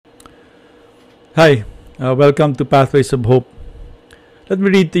Hi, welcome to Pathways of Hope. Let me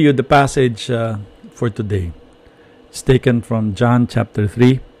read to you the passage for today. It's taken from John chapter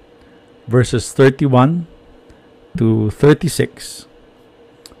 3, verses 31 to 36.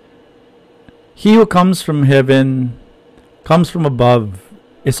 He who comes from heaven, comes from above,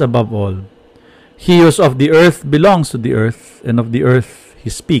 is above all. He who is of the earth belongs to the earth, and of the earth he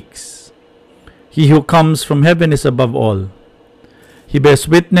speaks. He who comes from heaven is above all. He bears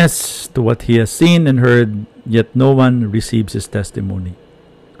witness to what he has seen and heard, yet no one receives his testimony.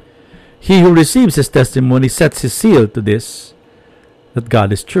 He who receives his testimony sets his seal to this, that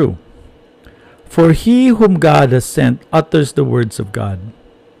God is true. For he whom God has sent utters the words of God.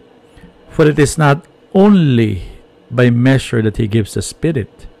 For it is not only by measure that he gives the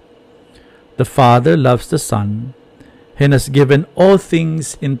Spirit. The Father loves the Son, and has given all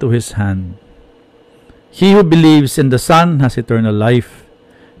things into his hand. He who believes in the Son has eternal life,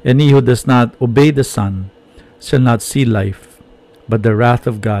 and he who does not obey the Son shall not see life, but the wrath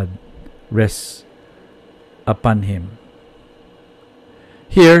of God rests upon him.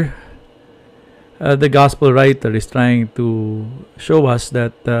 Here, the gospel writer is trying to show us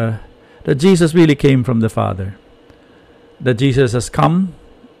that Jesus really came from the Father. That Jesus has come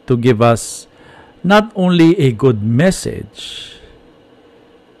to give us not only a good message,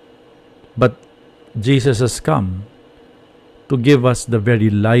 but Jesus has come to give us the very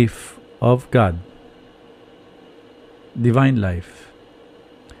life of God, divine life.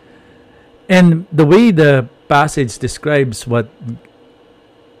 And the way the passage describes what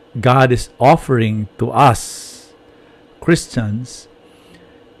God is offering to us, Christians,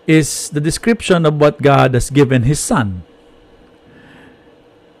 is the description of what God has given His Son.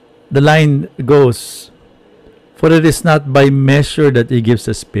 The line goes, "For it is not by measure that He gives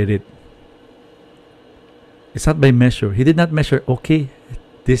the Spirit." It's not by measure. He did not measure, okay,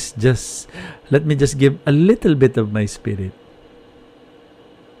 let me just give a little bit of my Spirit.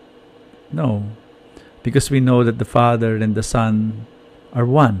 No, because we know that the Father and the Son are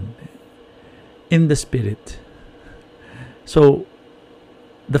one in the Spirit. So,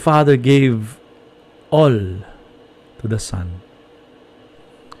 the Father gave all to the Son.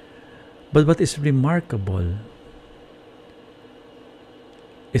 But what is remarkable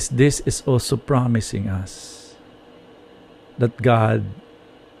is this is also promising us that God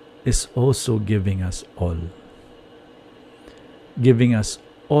is also giving us all. Giving us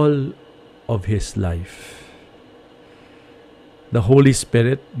all of His life. The Holy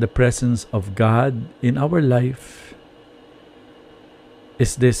Spirit, the presence of God in our life,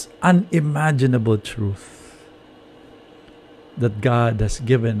 is this unimaginable truth that God has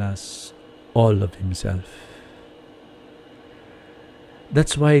given us all of Himself.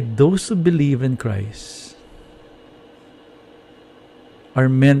 That's why those who believe in Christ are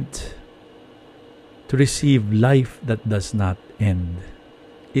meant to receive life that does not end,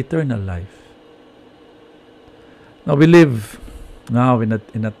 eternal life. Now we live now in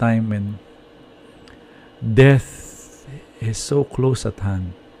a time when death is so close at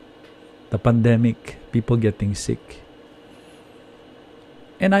hand. The pandemic, people getting sick.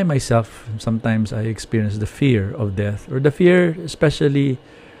 And I myself, sometimes I experience the fear of death, or the fear especially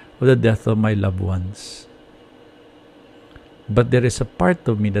of the death of my loved ones. But there is a part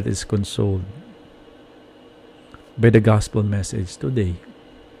of me that is consoled by the gospel message today.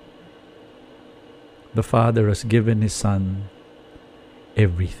 The Father has given His Son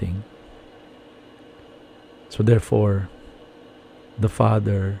everything. So therefore, the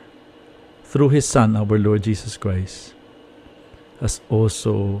Father, through His Son, our Lord Jesus Christ, has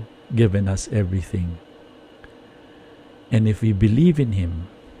also given us everything. And if we believe in Him,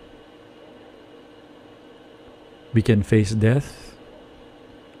 we can face death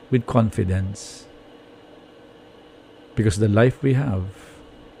with confidence, because the life we have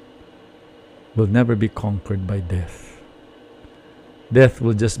will never be conquered by death. Death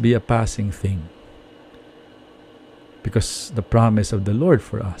will just be a passing thing, because the promise of the Lord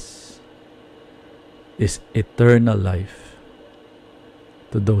for us is eternal life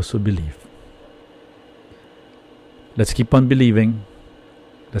to those who believe. Let's keep on believing.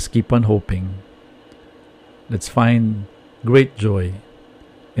 Let's keep on hoping. Let's find great joy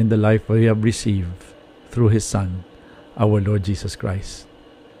in the life we have received through His Son, our Lord Jesus Christ.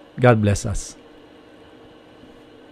 God bless us.